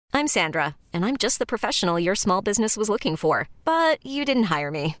I'm Sandra, and I'm just the professional your small business was looking for. But you didn't hire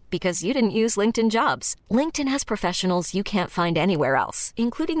me because you didn't use LinkedIn Jobs. LinkedIn has professionals you can't find anywhere else,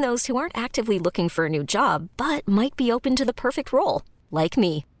 including those who aren't actively looking for a new job, but might be open to the perfect role, like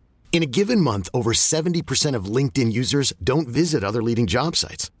me. In a given month, over 70% of LinkedIn users don't visit other leading job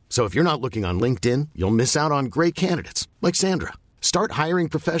sites. So if you're not looking on LinkedIn, you'll miss out on great candidates like Sandra. Start hiring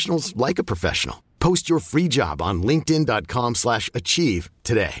professionals like a professional. Post your free job on linkedin.com/achieve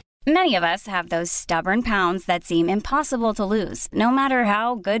today. Many of us have those stubborn pounds that seem impossible to lose, no matter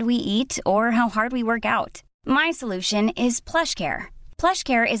how good we eat or how hard we work out. My solution is PlushCare.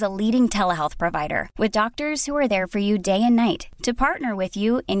 PlushCare is a leading telehealth provider with doctors who are there for you day and night to partner with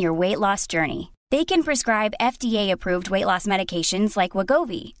you in your weight loss journey. They can prescribe FDA-approved weight loss medications like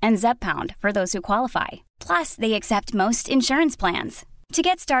Wegovy and Zepbound for those who qualify. Plus, they accept most insurance plans. To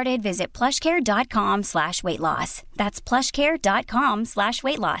get started, visit plushcare.com/weightloss. That's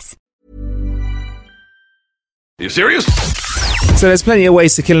plushcare.com/weightloss. Are you serious? So there's plenty of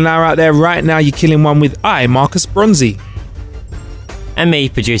ways to kill an hour out there. Right now, you're killing one with Marcus Bronzy. And me,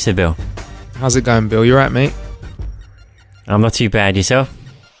 Producer Bill. How's it going, Bill? You right, mate? I'm not too bad. Yourself?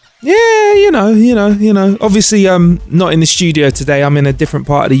 Yeah, you know. Obviously, not in the studio today. I'm in a different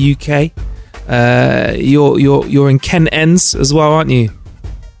part of the UK. You're in Kent Ends as well, aren't you?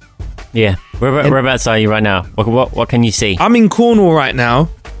 Yeah. Whereabouts are you right now? What can you see? I'm in Cornwall right now.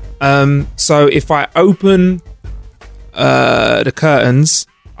 So if I open the curtains,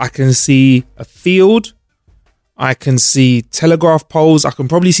 I can see a field. I can see telegraph poles. I can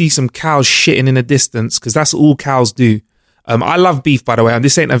probably see some cows shitting in the distance because that's all cows do. I love beef, by the way, and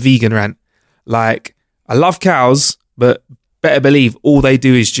this ain't a vegan rant. Like, I love cows, but better believe all they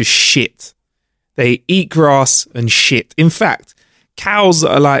do is just shit. They eat grass and shit. In fact, cows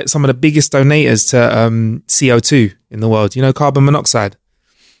are like some of the biggest donators to CO2 in the world. You know, carbon monoxide.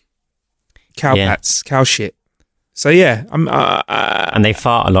 Cow pats, cow shit. So yeah, and they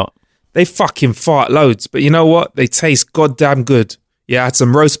fart a lot. They fucking fart loads, but you know what? They taste goddamn good. Yeah, I had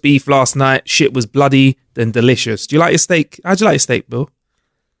some roast beef last night. Shit was bloody, then delicious. Do you like your steak? How'd you like your steak, Bill?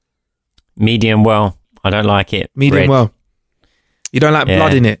 Medium well. I don't like it. Medium red. well. You don't like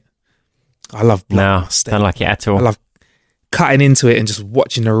blood in it? I love blood. No, don't like it at all. I love cutting into it and just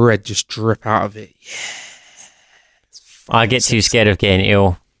watching the red just drip out of it. Yeah. I get too scared of getting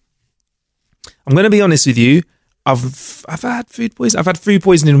ill. I'm going to be honest with you. I've had food poisoning. I've had food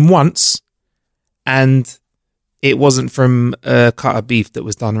poisoning once, and it wasn't from a cut of beef that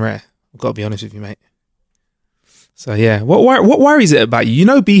was done rare. I've got to be honest with you, mate. So yeah, what worries it about you? You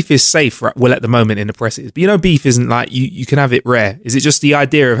know, beef is safe, right? Well, at the moment in the press it is, but you know, beef isn't like you can have it rare. Is it just the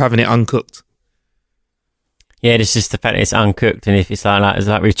idea of having it uncooked? Yeah, it's just the fact that it's uncooked, and if it's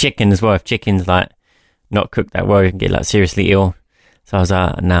like with chicken as well. If chicken's like not cooked that well, you can get like seriously ill. So I was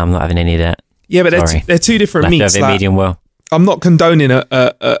like, no, I'm not having any of that. Yeah, but they're two different meats. Like, medium well. I'm not condoning a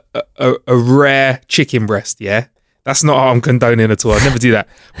rare chicken breast. Yeah, that's not how I'm condoning at all. I'd never do that.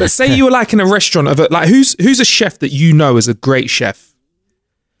 But say you were like in a restaurant of who's a chef that you know is a great chef.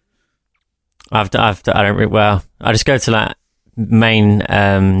 I just go to like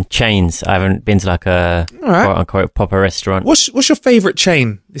main chains. I haven't been to like a quote unquote proper restaurant. What's your favourite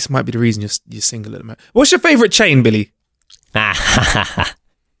chain? This might be the reason you're single at the moment. What's your favourite chain, Billy?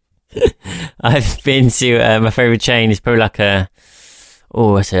 I've been to my favourite chain is probably like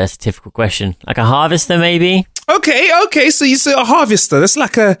that's a difficult question. Like a Harvester, maybe. Okay. So you say a Harvester. That's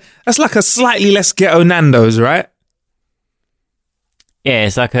like a slightly less ghetto Nando's, right? Yeah,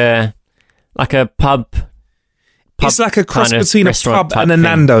 it's like a pub. It's like a cross between a pub and a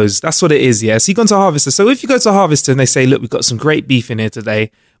Nando's. That's what it is, yeah. So you go to Harvester. So if you go to Harvester and they say, look, we've got some great beef in here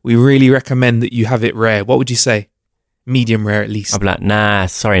today, we really recommend that you have it rare. What would you say? Medium rare, at least. I'll be like, nah,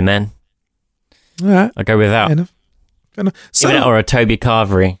 sorry, man. All right. I'll go without. Fair enough. So, or a Toby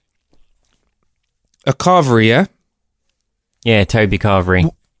Carvery. A Carvery, yeah? Yeah, Toby Carvery.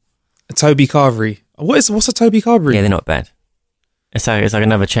 A Toby Carvery. What's a Toby Carvery? Yeah, they're not bad. It's like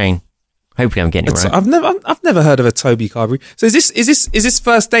another chain. Hopefully I'm getting it right. I've never heard of a Toby Carvery. So is this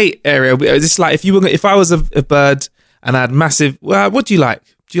first date area? Is this like if I was a bird and I had massive? Well, what do you like?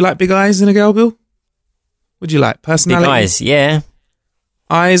 Do you like big eyes in a girl, Bill? What do you like? Personality? Big eyes, yeah.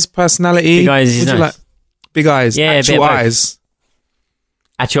 Eyes, personality. Big eyes is nice. Like? Big eyes, yeah, actual eyes.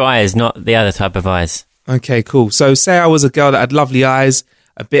 Actual eyes, not the other type of eyes. Okay, cool. So say I was a girl that had lovely eyes,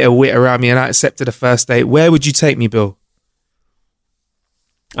 a bit of wit around me, and I accepted a first date. Where would you take me, Bill?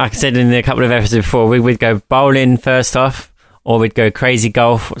 Like I said in a couple of episodes before, we'd go bowling first off, or we'd go crazy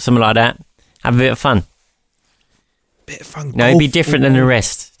golf, or something like that. Have a bit of fun. Bit of fun. No, it'd be different than the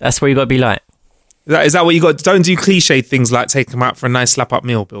rest. That's what you got to be like. Is that what you got? Don't do cliche things like take them out for a nice slap up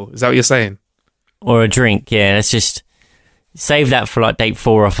meal, Bill. Is that what you're saying? Or a drink, yeah. Let's just save that for like date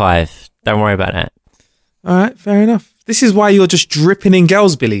 4 or 5. Don't worry about that. All right, fair enough. This is why you're just dripping in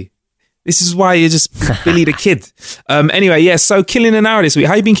girls, Billy. This is why you're just Billy the Kid. Anyway, yeah, so killing an hour this week.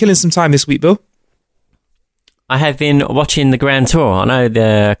 How you been killing some time this week, Bill? I have been watching the Grand Tour. I know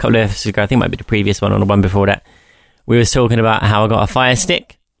a couple of episodes ago, I think it might be the previous one or the one before that, we were talking about how I got a Fire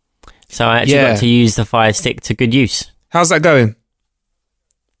Stick. So I actually got to use the Fire Stick to good use. How's that going?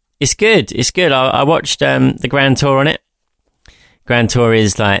 It's good. It's good. I watched the Grand Tour on it. Grand Tour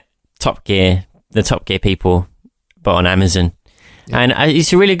is like Top Gear, the Top Gear people, but on Amazon. Yeah. And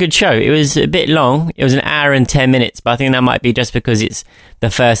it's a really good show. It was a bit long. It was an hour and 10 minutes, but I think that might be just because it's the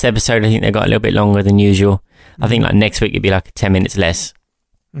first episode. I think they got a little bit longer than usual. Mm-hmm. I think like next week it'd be like 10 minutes less.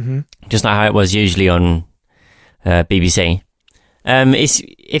 Mm-hmm. Just like how it was usually on BBC.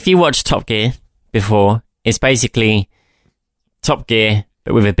 If you watched Top Gear before, it's basically Top Gear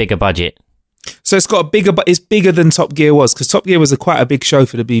but with a bigger budget. So it's got a bigger, but it's bigger than Top Gear was, because Top Gear was quite a big show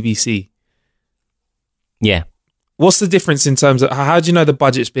for the BBC. Yeah. What's the difference in terms of how do you know the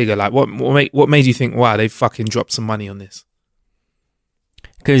budget's bigger? Like what made you think, wow, they fucking dropped some money on this?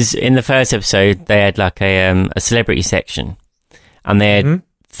 Because in the first episode they had like a celebrity section, and they had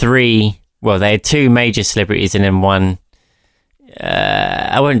they had 2 major celebrities and then one.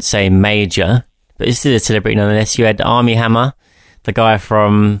 I wouldn't say major, but it's still a celebrity nonetheless. You had Armie Hammer, the guy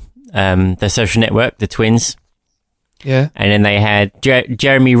from The Social Network, the twins. Yeah. And then they had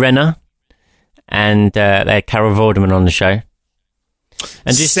Jeremy Renner, and they had Carol Vorderman on the show.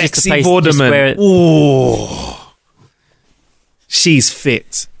 And just sexy Vorderman. Ooh. She's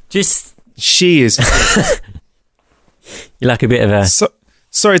fit. She is fit. You like a bit of a...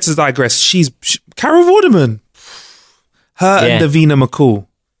 Sorry to digress. Carol Vorderman. Her and Davina McCall.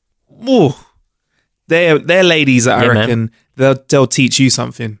 Ooh. They're ladies that I reckon they'll teach you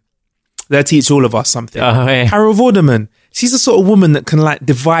something. They'll teach all of us something. Oh, yeah. Carol Vorderman. She's the sort of woman that can like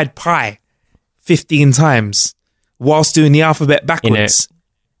divide pie 15 times whilst doing the alphabet backwards.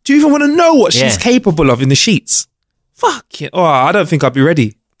 Do you even want to know what she's capable of in the sheets? Fuck it. Oh, I don't think I'd be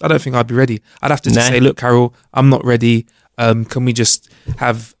ready. I'd have to just say, look, Carol, I'm not ready. Can we just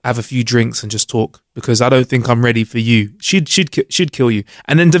have a few drinks and just talk? Because I don't think I'm ready for you. She'd kill you.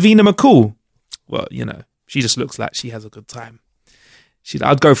 And then Davina McCall. Well, you know, she just looks like she has a good time.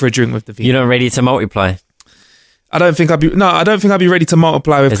 I'd go for a drink with Davina. You're not ready to multiply? I don't think I'd be ready to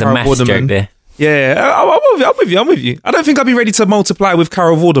multiply with Carol Vorderman. There's a maths joke there. Yeah, I'm with you. I don't think I'd be ready to multiply with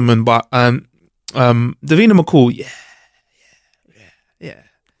Carol Vorderman, but Davina McCall, yeah.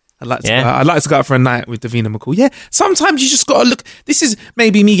 I'd like to go out for a night with Davina McCall. Yeah, sometimes you just got to look. This is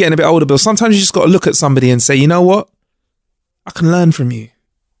maybe me getting a bit older, Bill. Sometimes you just got to look at somebody and say, you know what? I can learn from you.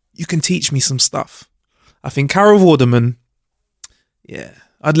 You can teach me some stuff. I think Carol Vorderman, yeah,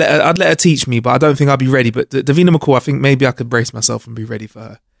 I'd let her teach me, but I don't think I'd be ready. But Davina McCall, I think maybe I could brace myself and be ready for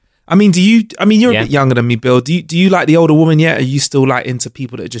her. I mean, you're a bit younger than me, Bill. Do you like the older woman yet? Are you still like into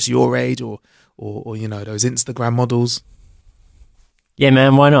people that are just your age or you know, those Instagram models? Yeah,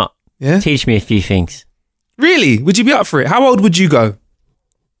 man, why not? Yeah? Teach me a few things. Really? Would you be up for it? How old would you go?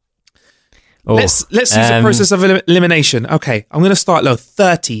 Oh, let's use a process of elimination. Okay, I'm going to start low.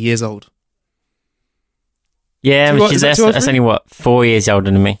 30 years old. Yeah, but that's only, 4 years older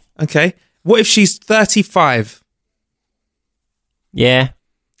than me. Okay. What if she's 35? Yeah.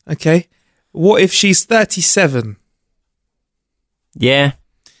 Okay. What if she's 37? Yeah.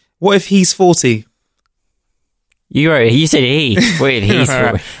 What if he's 40? You said he. Wait, he's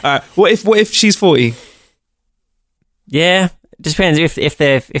 40. What if she's 40? Yeah, it just depends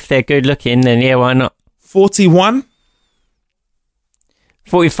if they're good looking. Then yeah, why not? 41,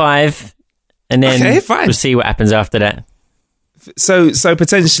 45, and then we'll see what happens after that. So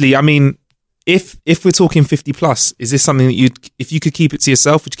potentially, I mean, if we're talking 50 plus, is this something that if you could keep it to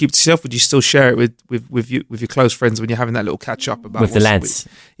yourself, would you keep it to yourself? Would you still share it with your close friends when you're having that little catch up about with the lads?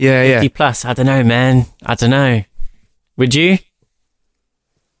 Yeah. 50 plus, I don't know, man. I don't know. Would you?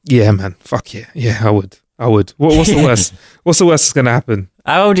 Yeah, man. Fuck yeah. Yeah, I would. What's the worst? What's the worst that's going to happen?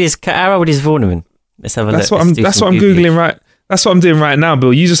 How old is Vorderman? Let's have a look. That's what I'm Googling right. That's what I'm doing right now,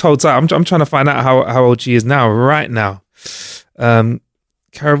 Bill. You just hold tight. I'm trying to find out how old she is now, right now.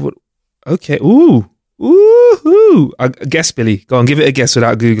 Carol. Okay. Ooh. Guess, Billy. Go on, give it a guess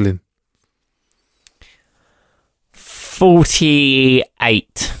without Googling.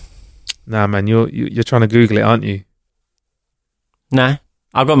 48. Nah, man. You're trying to Google it, aren't you? No,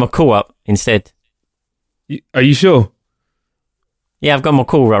 I've got my call up instead. Are you sure? Yeah, I've got my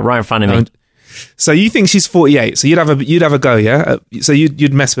call right in front of me. So you think she's 48? So you'd have a go, yeah? So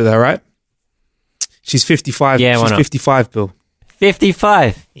you'd mess with her, right? She's 55. Yeah, why she's not? 55, Bill.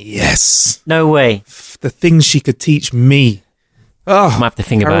 55? Yes. No way. The things she could teach me. Oh, Might have to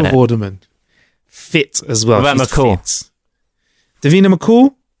think Carol about it. Vorderman. Fit as well. What about She's McCall? fit. Davina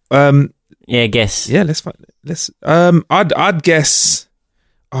McCall? Yeah, guess. Yeah, I'd guess.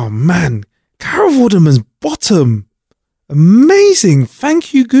 Oh man, Carol Vorderman's bottom. Amazing.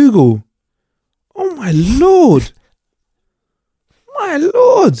 Thank you, Google. Oh my lord. My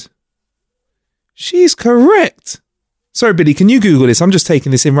lord. She's correct. Sorry, Billy, can you Google this? I'm just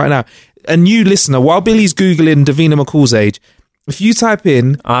taking this in right now. And you listener, while Billy's Googling Davina McCall's age, if you type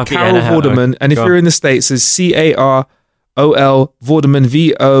in Carol Vorderman, and if you're in the States, it's Carol Vorderman, Vorderman.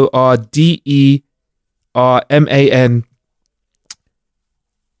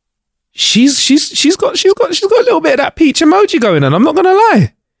 She's got a little bit of that peach emoji going on. I'm not gonna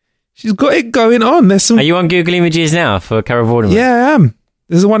lie. She's got it going on. There's some. Are you on Google Images now for Carol Vorderman? Yeah, I am.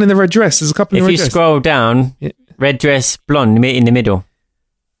 There's the one in the red dress. There's a couple in the red dress. If you scroll down, red dress, blonde in the middle.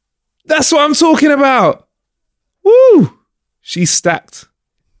 That's what I'm talking about. Woo! She's stacked.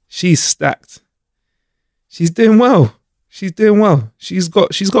 She's doing well. She's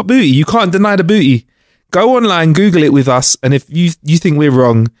got booty. You can't deny the booty. Go online, Google it with us, and if you think we're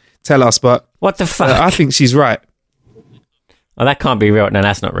wrong, tell us. But what the fuck? I think she's right. Oh, that can't be real. No,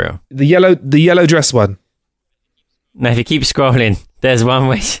 that's not real. The yellow dress one. No, if you keep scrolling, there's one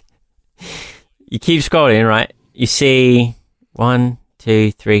which you keep scrolling, right? You see 1,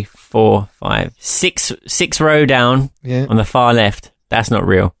 2, 3, 4, 5, 6 row down on the far left. That's not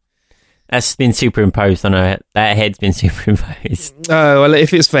real. That's been superimposed on her. That head's been superimposed. Oh, well,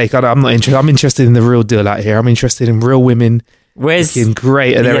 if it's fake, I'm not interested. I'm interested in the real deal out here. I'm interested in real women. Where's looking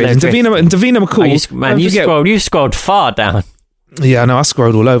great at their age. And Davina McCall. You scrolled far down. Yeah, I know. I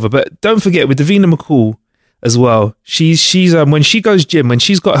scrolled all over. But don't forget, with Davina McCall as well, she's when she goes gym, when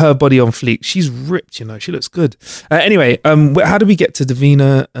she's got her body on fleek, she's ripped, you know. She looks good. Anyway, how do we get to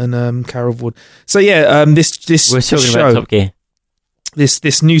Davina and Carol Vord? So yeah, this we're talking show, about Top Gear.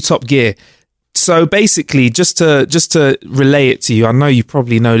 This new Top Gear. So basically, just to relay it to you, I know you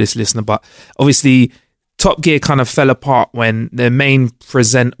probably know this, listener, but obviously Top Gear kind of fell apart when the main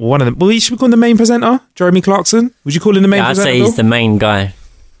should we call him the main presenter? Jeremy Clarkson? Would you call him the main presenter? I'd say he's the main guy.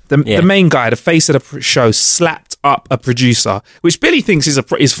 The main guy, the face of the show, slapped up a producer, which Billy thinks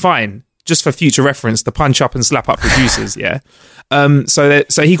is fine, just for future reference, to punch up and slap up producers, yeah? So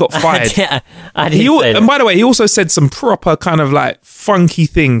he got fired. I didn't say that. And by the way, he also said some proper kind of like funky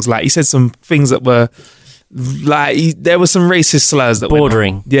things. Like he said some things that were like, there were some racist slurs that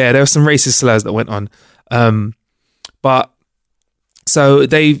bordering. Went on. Yeah, there were some racist slurs that went on. But so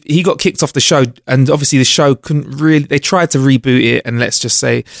he got kicked off the show, and obviously the show couldn't really, they tried to reboot it, and let's just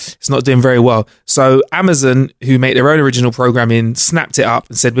say it's not doing very well. So Amazon, who make their own original programming, snapped it up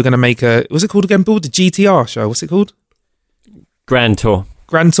and said, we're going to make what's it called again, Bill? The GTR show. What's it called? Grand Tour,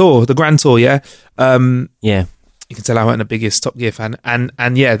 the Grand Tour, yeah. Yeah. You can tell I wasn't the biggest Top Gear fan.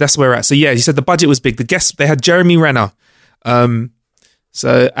 And yeah, that's where we're at. So yeah, he said the budget was big. The guests, they had Jeremy Renner. And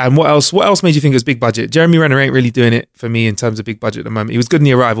what else made you think it was big budget? Jeremy Renner ain't really doing it for me in terms of big budget at the moment. He was good in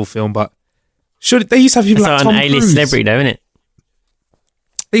the Arrival film, but they used to have people like Tom Cruise. It's an A-list celebrity though, isn't it?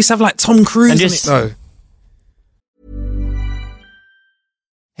 They used to have like Tom Cruise in it though.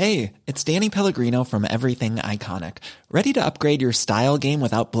 Hey, it's Danny Pellegrino from Everything Iconic. Ready to upgrade your style game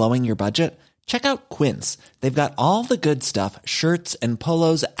without blowing your budget? Check out Quince. They've got all the good stuff, shirts and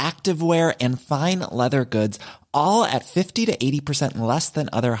polos, activewear, and fine leather goods, all at 50 to 80% less than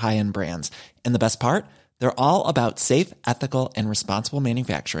other high-end brands. And the best part? They're all about safe, ethical, and responsible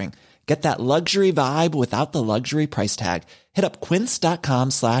manufacturing. Get that luxury vibe without the luxury price tag. Hit up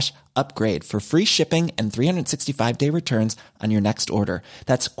quince.com/upgrade for free shipping and 365-day returns on your next order.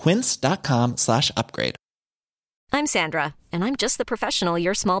 That's quince.com/upgrade. I'm Sandra, and I'm just the professional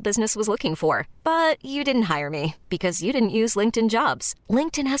your small business was looking for. But you didn't hire me because you didn't use LinkedIn Jobs.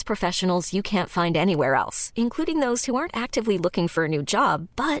 LinkedIn has professionals you can't find anywhere else, including those who aren't actively looking for a new job,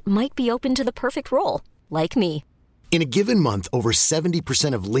 but might be open to the perfect role, like me. In a given month, over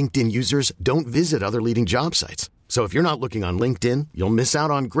 70% of LinkedIn users don't visit other leading job sites. So if you're not looking on LinkedIn, you'll miss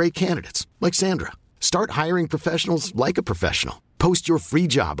out on great candidates like Sandra. Start hiring professionals like a professional. Post your free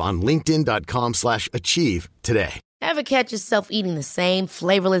job on linkedin.com/achieve today. Ever catch yourself eating the same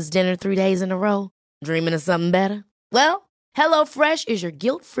flavorless dinner 3 days in a row? Dreaming of something better? Well, HelloFresh is your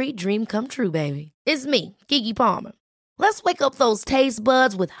guilt-free dream come true, baby. It's me, Keke Palmer. Let's wake up those taste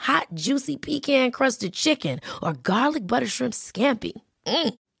buds with hot, juicy pecan-crusted chicken or garlic butter shrimp scampi.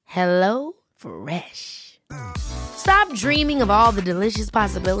 Hello Fresh. Stop dreaming of all the delicious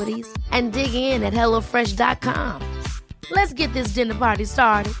possibilities and dig in at HelloFresh.com. Let's get this dinner party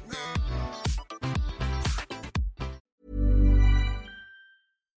started.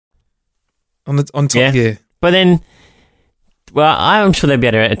 on Top Gear. But then, well, I'm sure they'll be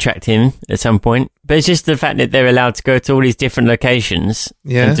able to attract him at some point. But it's just the fact that they're allowed to go to all these different locations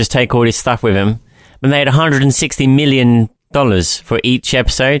and just take all this stuff with them. And they had $160 million for each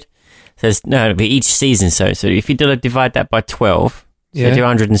episode. So it'd be each season. So if you divide that by 12, so do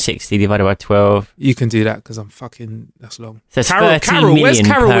 160 divided by 12. You can do that because that's long. So Carol, where's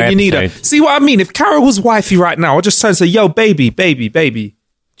Carol when you need her? See what I mean? If Carol was wifey right now, I'll just turn and say, yo, baby,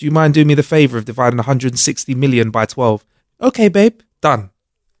 do you mind doing me the favour of dividing 160 million by 12? Okay, babe. Done.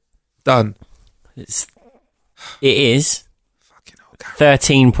 It is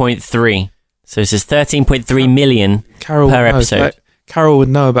 13.3. So it says 13.3 million per episode. Carol would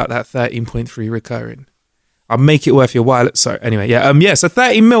know about that 13.3 recurring. I'll make it worth your while. So anyway, so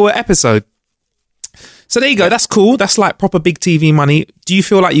 30 mil an episode. So there you go. That's cool. That's like proper big TV money. Do you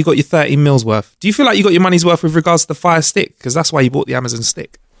feel like you got your 30 mils worth? Do you feel like you got your money's worth with regards to the Fire Stick? Because that's why you bought the Amazon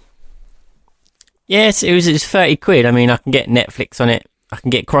Stick. Yes, it was 30 quid. I mean, I can get Netflix on it. I can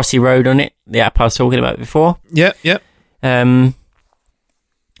get Crossy Road on it, the app I was talking about before. Yeah.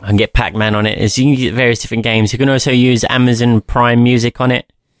 I can get Pac-Man on it. You can get various different games. You can also use Amazon Prime Music on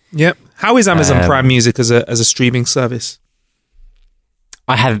it. Yep. How is Amazon Prime Music as a streaming service?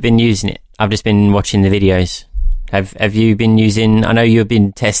 I haven't been using it. I've just been watching the videos. Have you been using? I know you've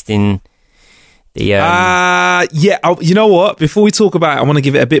been testing the. You know what? Before we talk about it, I want to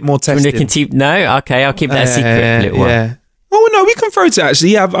give it a bit more testing. No, okay, I'll keep that a secret for a little while. Oh no, we can throw it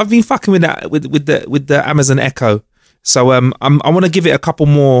actually. Yeah, I've been fucking with that with the Amazon Echo. So I want to give it a couple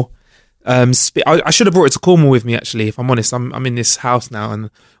more. I should have brought it to Cornwall with me actually. If I'm honest, I'm in this house now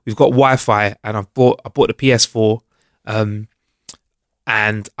and we've got Wi-Fi and I bought the PS4,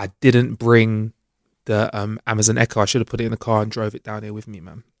 and I didn't bring the Amazon Echo. I should have put it in the car and drove it down here with me,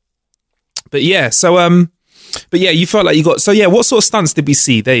 man. But yeah, you felt like you got. So yeah, what sort of stunts did we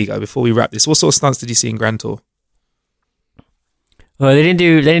see? There you go. Before we wrap this, what sort of stunts did you see in Grand Tour? Well, they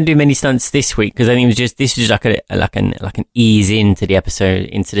didn't do many stunts this week because I think this was just like an ease into the episode,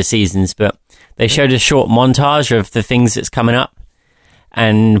 into the seasons. But they showed a short montage of the things that's coming up,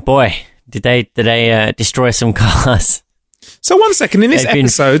 and boy, did they destroy some cars. So 1 second, in this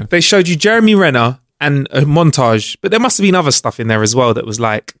episode, they showed you Jeremy Renner and a montage, but there must have been other stuff in there as well that was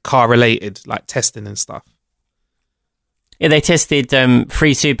like car related, like testing and stuff. Yeah, they tested 3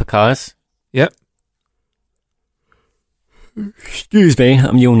 supercars. Yep. Excuse me,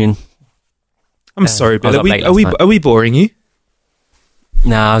 I'm yawning. I'm sorry, Bill. Are we boring you?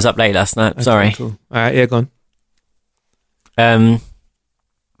 No, I was up late last night. Okay, sorry. Cool. All right, yeah, go on.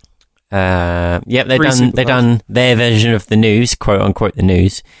 They've done their version of the news, quote unquote the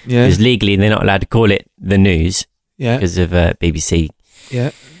news. Yeah. Because legally they're not allowed to call it the news. Yeah. Because of BBC.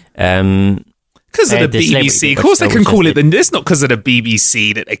 Yeah. Because of the BBC. Of course they can call it the news. It's not because of the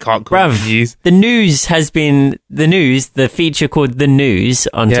BBC that they can't call it the news. The news has been the news. The feature called The News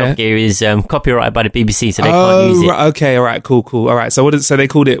on Top Gear is copyrighted by the BBC, so they can't use it. Right, okay, all right, cool. All right, so so they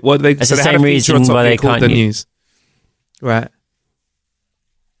called it, what did they, that's so the same reason why they can't the news. Right.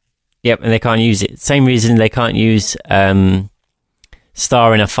 Yep, and they can't use it. Same reason they can't use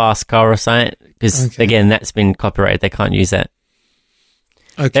star in a fast car or something, because again, that's been copyrighted. They can't use that.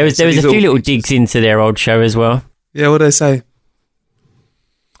 Okay, there was a few little digs into their old show as well. Yeah, what do they say?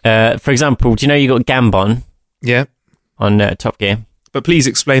 For example, do you know you got Gambon? Yeah. On Top Gear. But please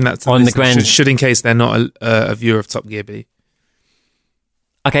explain that to on the grand. Should in case they're not a viewer of Top Gear B.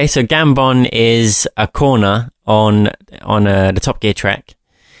 Okay, so Gambon is a corner on the Top Gear track.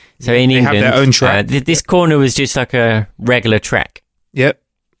 So in England, have their own track. This corner was just like a regular track. Yep.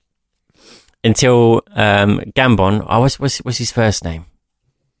 Until Gambon, what's his first name?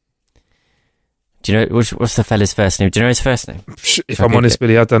 Do you know what's the fella's first name? Do you know his first name? If I'm honest,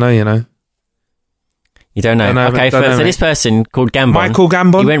 Billy, I don't know. You know. You don't know. Okay, so this person called Gambon, Michael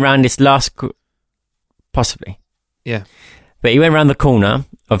Gambon, he went around this possibly. Yeah. But he went around the corner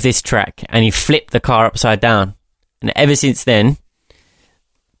of this track and he flipped the car upside down, and ever since then,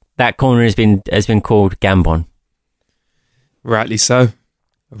 that corner has been called Gambon. Rightly so.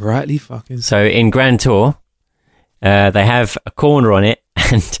 Rightly fucking so. So in Grand Tour, they have a corner on it,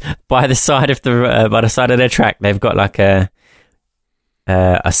 and by the side of their track, they've got like a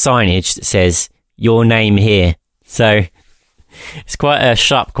signage that says "Your name here." So it's quite a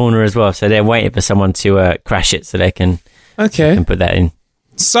sharp corner as well. So they're waiting for someone to crash it so they can put that in.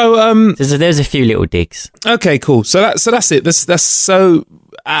 So there's a few little digs. Okay, cool. So that's it. That's so.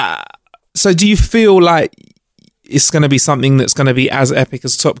 So do you feel like it's going to be something that's going to be as epic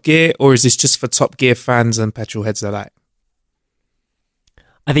as Top Gear, or is this just for Top Gear fans and petrol heads alike?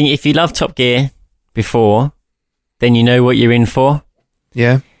 I think if you love Top Gear before, then you know what you're in for.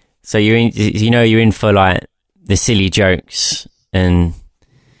 Yeah. So you're in for like the silly jokes and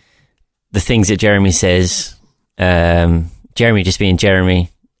the things that Jeremy says. Jeremy just being Jeremy,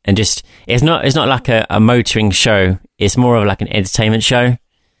 and just it's not like a motoring show. It's more of like an entertainment show.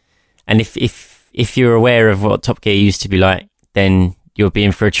 And if you're aware of what Top Gear used to be like, then you'll be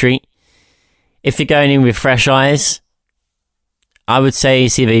in for a treat. If you're going in with fresh eyes, I would say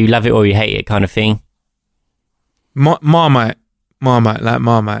it's either you love it or you hate it kind of thing. Marmite, like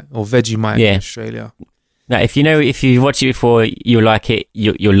Marmite or Vegemite in Australia. Now, if you watched it before, you'll like it.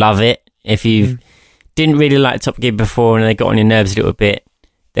 You'll love it. If you didn't really like Top Gear before and they got on your nerves a little bit,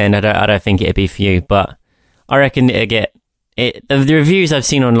 then I don't think it'd be for you. But I reckon it'll get it. The reviews I've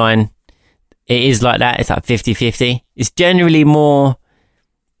seen online, it is like that. It's like 50-50. It's generally more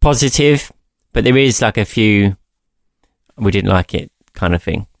positive, but there is like a few we didn't like it kind of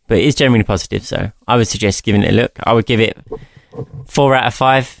thing. But it is generally positive, so I would suggest giving it a look. I would give it 4 out of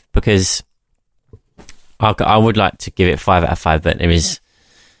 5 because I would like to give it 5 out of 5, but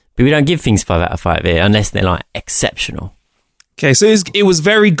we don't give things 5 out of 5 here unless they're like exceptional. Okay, so it was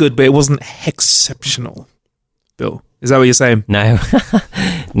very good, but it wasn't exceptional. Bill, is that what you're saying? No,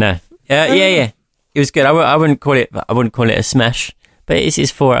 no. Yeah. It was good. I wouldn't call it a smash, but it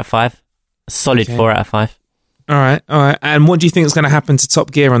is 4 out of 5. A solid 4 out of 5. All right. And what do you think is going to happen to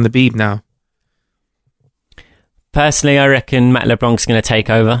Top Gear on the Beeb now? Personally, I reckon Matt LeBlanc's going to take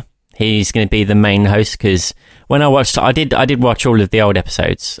over. He's going to be the main host because when I watched, I did watch all of the old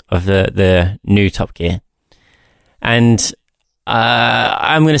episodes of the new Top Gear, and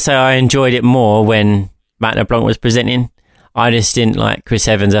I'm going to say I enjoyed it more when Matt LeBlanc was presenting. I just didn't like Chris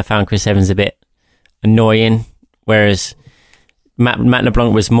Evans. I found Chris Evans a bit annoying, whereas Matt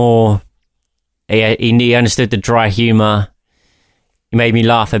LeBlanc was more. He understood the dry humour. He made me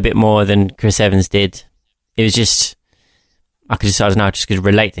laugh a bit more than Chris Evans did. It was just, I could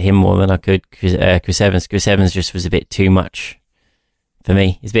relate to him more than I could Chris Evans. Chris Evans just was a bit too much for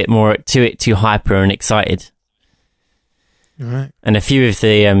me. He's a bit more too hyper and excited. Right. And a few of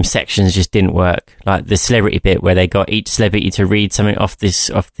the sections just didn't work. Like the celebrity bit where they got each celebrity to read something off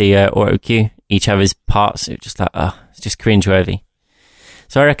the auto cue, each other's parts. It was just like, it's just cringeworthy.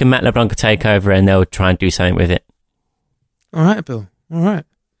 So I reckon Matt LeBlanc will take over and they'll try and do something with it. All right, Bill. All right.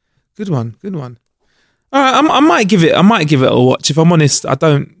 Good one. All right, I might give it a watch. If I'm honest, I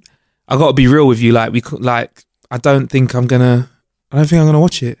got to be real with you. I don't think I'm gonna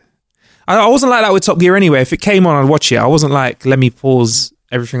watch it. I wasn't like that with Top Gear anyway. If it came on, I'd watch it. I wasn't like, let me pause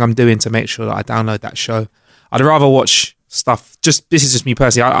everything I'm doing to make sure that I download that show. I'd rather watch stuff. This is just me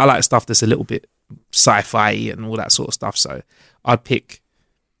personally. I like stuff that's a little bit sci-fi and all that sort of stuff. So I'd pick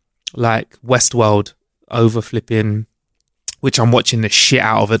like Westworld over flipping, which I'm watching the shit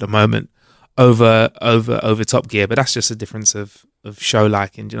out of at the moment, over Top Gear. But that's just a difference of show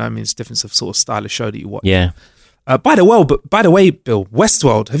liking. Do you know what I mean? It's a difference of sort of style of show that you watch. Yeah. By the way, Bill,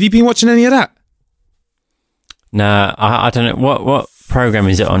 Westworld, have you been watching any of that? No, I don't know. What program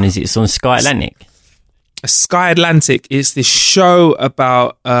is it on? Is it on Sky Atlantic? Sky Atlantic is this show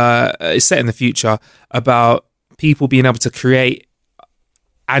about, it's set in the future, about people being able to create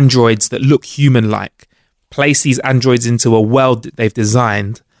androids that look human-like, place these androids into a world that they've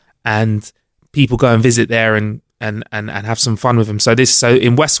designed, and people go and visit there and have some fun with them. So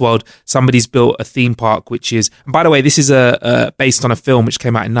in Westworld, somebody's built a theme park, which is, and by the way, this is based on a film which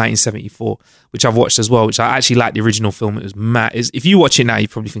came out in 1974, which I've watched as well, which I actually liked the original film. It was mad. If you watch it now, you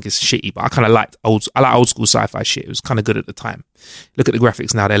probably think it's shitty, but I kind of liked old school sci-fi shit. It was kind of good at the time. Look at the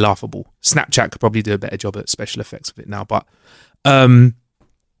graphics now; they're laughable. Snapchat could probably do a better job at special effects with it now, but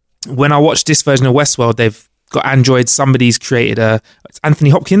when I watched this version of Westworld, they've got androids. Somebody's created it's Anthony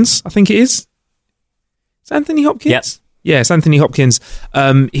Hopkins, I think it is. It's Anthony Hopkins? Yep. Yeah, it's Anthony Hopkins.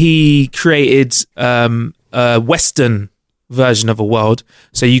 He created a Western version of a world.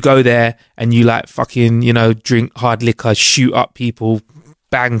 So you go there and you like fucking, drink hard liquor, shoot up people,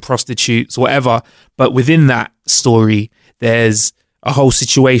 bang prostitutes, whatever. But within that story, there's a whole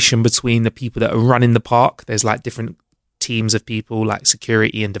situation between the people that are running the park. There's like different teams of people like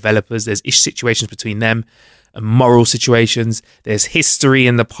security and developers. There's situations between them and moral situations. There's history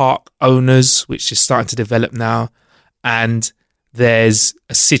in the park owners, which is starting to develop now. And there's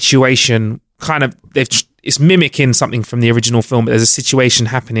a situation it's mimicking something from the original film, but there's a situation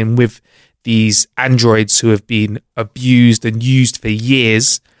happening with these androids who have been abused and used for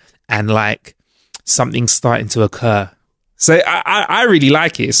years, and like something's starting to occur. So I really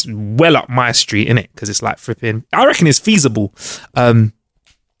like it. It's well up my street, innit? Because it's like flipping. I reckon it's feasible.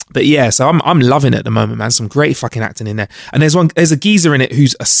 But yeah, so I'm loving it at the moment, man. Some great fucking acting in there. And there's a geezer in it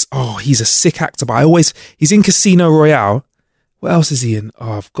who's he's a sick actor, but he's in Casino Royale. What else is he in?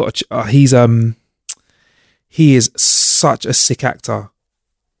 Oh, I've got. He is such a sick actor.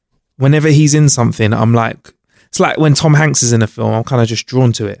 Whenever he's in something, I'm like, it's like when Tom Hanks is in a film, I'm kind of just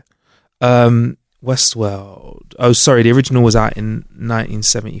drawn to it. Westworld. Oh, sorry, the original was out in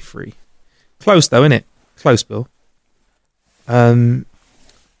 1973. Close though, innit? Close, Bill.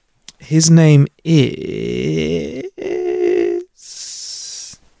 His name is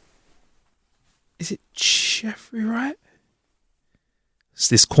it Jeffrey Wright? It's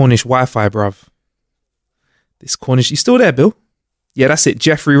this Cornish Wi-Fi, bruv. This Cornish, you still there, Bill? Yeah, that's it,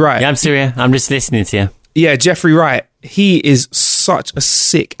 Jeffrey Wright. Yeah, I'm still here. I'm just listening to you. Yeah, Jeffrey Wright. He is such a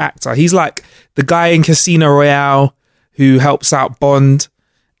sick actor. He's like the guy in Casino Royale who helps out Bond.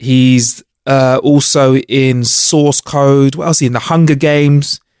 He's also in Source Code. What else is he in? The Hunger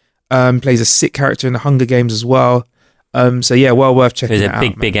Games. Plays a sick character in the Hunger Games as well. So yeah, well worth checking it out.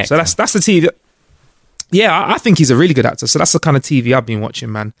 He's a big actor. So that's the TV. Yeah, I think he's a really good actor. So that's the kind of TV I've been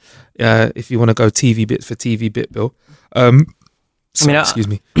watching, man. If you want to go TV bit for TV bit, Bill. Excuse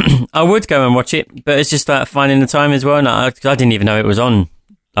me. I would go and watch it, but it's just like finding the time as well. And I didn't even know it was on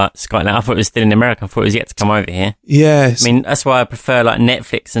like Sky. Like, I thought it was still in America. I thought it was yet to come over here. Yes. I mean, that's why I prefer like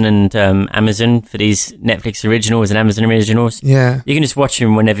Netflix and Amazon for these Netflix originals and Amazon originals. Yeah. You can just watch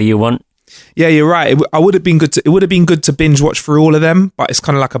them whenever you want. Yeah, you're right. It would have been good to binge watch through all of them, but it's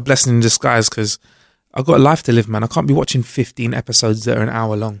kind of like a blessing in disguise because I've got a life to live, man. I can't be watching 15 episodes that are an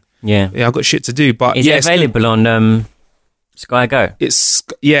hour long. Yeah. I've got shit to do. But is it available on Sky Go? It's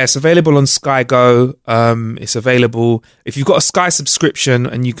available on Sky Go. It's available if you've got a Sky subscription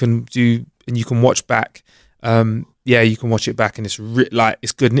and you can watch back. You can watch it back and it's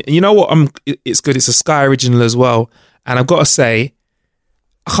it's good. And you know what? It's good. It's a Sky original as well. And I've got to say,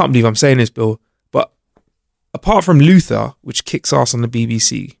 I can't believe I'm saying this, Bill, but apart from Luther, which kicks ass on the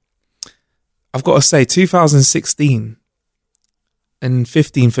BBC, I've got to say 2016 and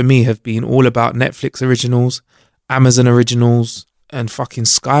 15 for me have been all about Netflix originals, Amazon originals, and fucking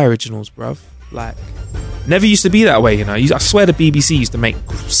Sky originals, bruv. Like, never used to be that way, you know. I swear the BBC used to make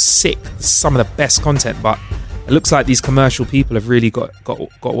some of the best content, but it looks like these commercial people have really got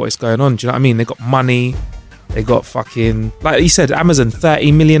what is going on. Do you know what I mean? They got money, they got fucking, like you said, Amazon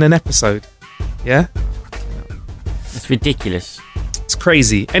 30 million an episode. Yeah? It's ridiculous. It's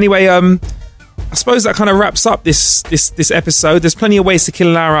crazy. Anyway, I suppose that kind of wraps up this episode. There's plenty of ways to kill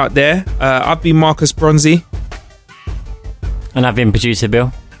an hour out there. I've been Marcus Bronzy. And I've been producer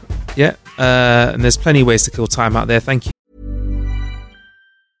Bill. Yeah, and there's plenty of ways to kill time out there. Thank you.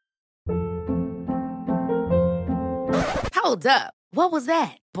 Hold up. What was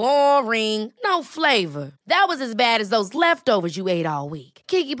that? Boring. No flavor. That was as bad as those leftovers you ate all week.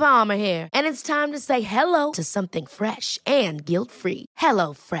 Keke Palmer here. And it's time to say hello to something fresh and guilt-free.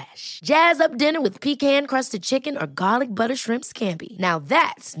 Hello Fresh. Jazz up dinner with pecan-crusted chicken or garlic butter shrimp scampi. Now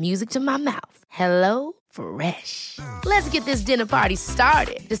that's music to my mouth. Hello Fresh. Let's get this dinner party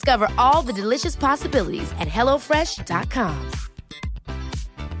started. Discover all the delicious possibilities at HelloFresh.com.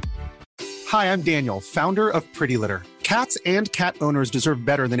 Hi, I'm Daniel, founder of Pretty Litter. Cats and cat owners deserve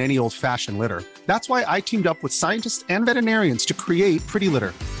better than any old-fashioned litter. That's why I teamed up with scientists and veterinarians to create Pretty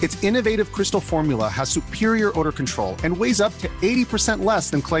Litter. Its innovative crystal formula has superior odor control and weighs up to 80% less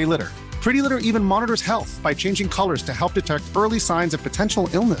than clay litter. Pretty Litter even monitors health by changing colors to help detect early signs of potential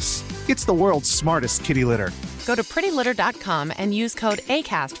illness. It's the world's smartest kitty litter. Go to prettylitter.com and use code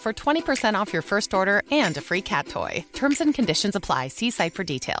ACAST for 20% off your first order and a free cat toy. Terms and conditions apply. See site for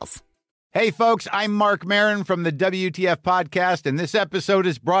details. Hey, folks, I'm Mark Maron from the WTF Podcast, and this episode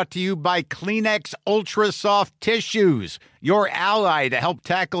is brought to you by Kleenex Ultra Soft Tissues, your ally to help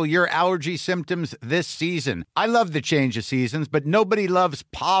tackle your allergy symptoms this season. I love the change of seasons, but nobody loves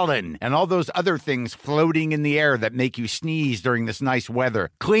pollen and all those other things floating in the air that make you sneeze during this nice weather.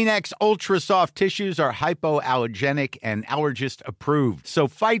 Kleenex Ultra Soft Tissues are hypoallergenic and allergist approved, so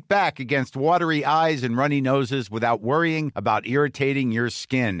fight back against watery eyes and runny noses without worrying about irritating your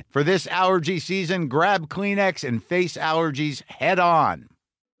skin. For this allergy season, grab Kleenex and face allergies head on.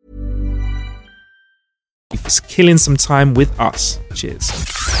 It's killing some time with us. Cheers.